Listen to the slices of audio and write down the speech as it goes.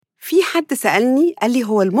حد سألني قال لي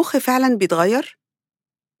هو المخ فعلا بيتغير؟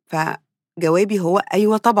 فجوابي هو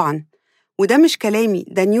أيوة طبعا، وده مش كلامي،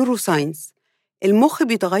 ده نيورو ساينس. المخ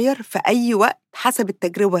بيتغير في أي وقت حسب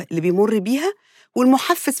التجربة اللي بيمر بيها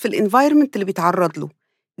والمحفز في الانفايرمنت اللي بيتعرض له.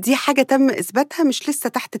 دي حاجة تم إثباتها، مش لسه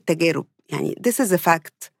تحت التجارب، يعني this is a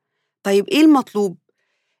fact. طيب إيه المطلوب؟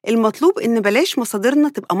 المطلوب إن بلاش مصادرنا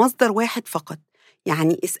تبقى مصدر واحد فقط.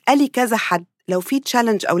 يعني اسألي كذا حد لو في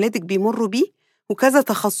تشالنج أولادك بيمروا بيه وكذا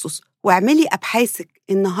تخصص، واعملي أبحاثك.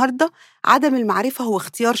 النهاردة عدم المعرفة هو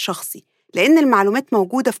اختيار شخصي، لأن المعلومات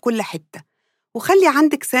موجودة في كل حتة. وخلي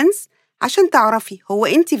عندك سنس عشان تعرفي هو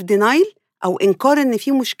أنت في دينايل أو إنكار إن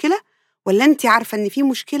في مشكلة، ولا أنت عارفة إن في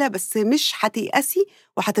مشكلة بس مش هتيأسي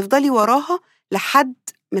وهتفضلي وراها لحد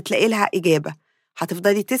ما تلاقي لها إجابة.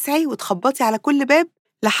 هتفضلي تسعي وتخبطي على كل باب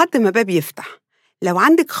لحد ما باب يفتح. لو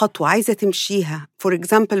عندك خطوة عايزة تمشيها for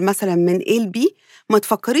example مثلا من A ل B، ما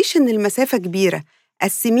تفكريش إن المسافة كبيرة،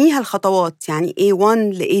 قسميها لخطوات، يعني A1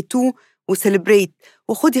 ل A2 وسليبريت،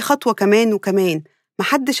 وخدي خطوة كمان وكمان.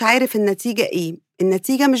 محدش عارف النتيجة إيه،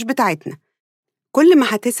 النتيجة مش بتاعتنا. كل ما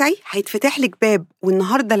هتسعي هيتفتح لك باب،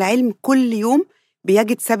 والنهاردة العلم كل يوم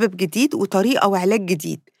بيجد سبب جديد وطريقة وعلاج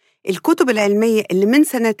جديد. الكتب العلمية اللي من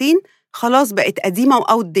سنتين خلاص بقت قديمة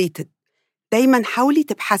وأوتديتد. دايماً حاولي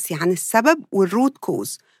تبحثي عن السبب والروت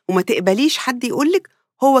كوز، وما تقبليش حد يقولك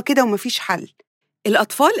هو كده ومفيش حل.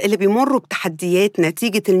 الأطفال اللي بيمروا بتحديات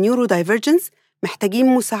نتيجة النيورو دايفرجنس محتاجين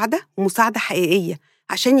مساعدة، ومساعدة حقيقية،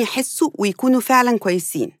 عشان يحسوا ويكونوا فعلاً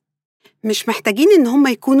كويسين. مش محتاجين إن هم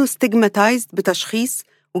يكونوا stigmatized بتشخيص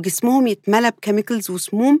وجسمهم يتملى بكيميكلز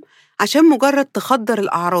وسموم عشان مجرد تخدر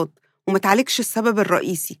الأعراض وما تعالجش السبب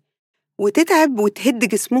الرئيسي، وتتعب وتهد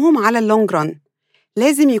جسمهم على اللونج ران.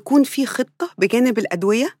 لازم يكون في خطة بجانب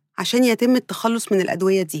الأدوية عشان يتم التخلص من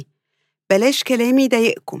الأدوية دي. بلاش كلامي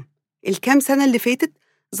يضايقكم. الكام سنة اللي فاتت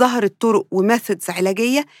ظهرت طرق وميثودز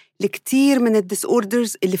علاجية لكتير من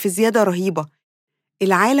الديسوردرز اللي في زيادة رهيبة.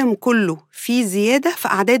 العالم كله فيه زيادة في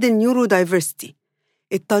أعداد النيورو دايفرستي.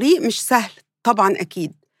 الطريق مش سهل طبعاً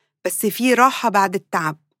أكيد، بس فيه راحة بعد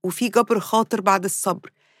التعب، وفيه جبر خاطر بعد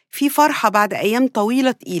الصبر، فيه فرحة بعد أيام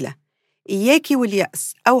طويلة تقيلة. إياكي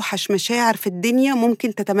واليأس، أوحش مشاعر في الدنيا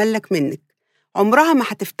ممكن تتملك منك. عمرها ما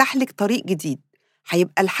هتفتح لك طريق جديد،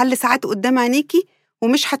 هيبقى الحل ساعات قدام عينيكي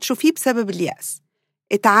ومش هتشوفيه بسبب اليأس.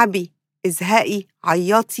 اتعبي، ازهقي،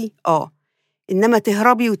 عيطي، إنما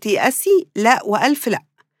تهربي وتيأسي لا، وألف لا.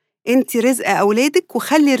 انتي رزق أولادك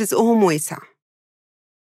وخلي رزقهم واسع.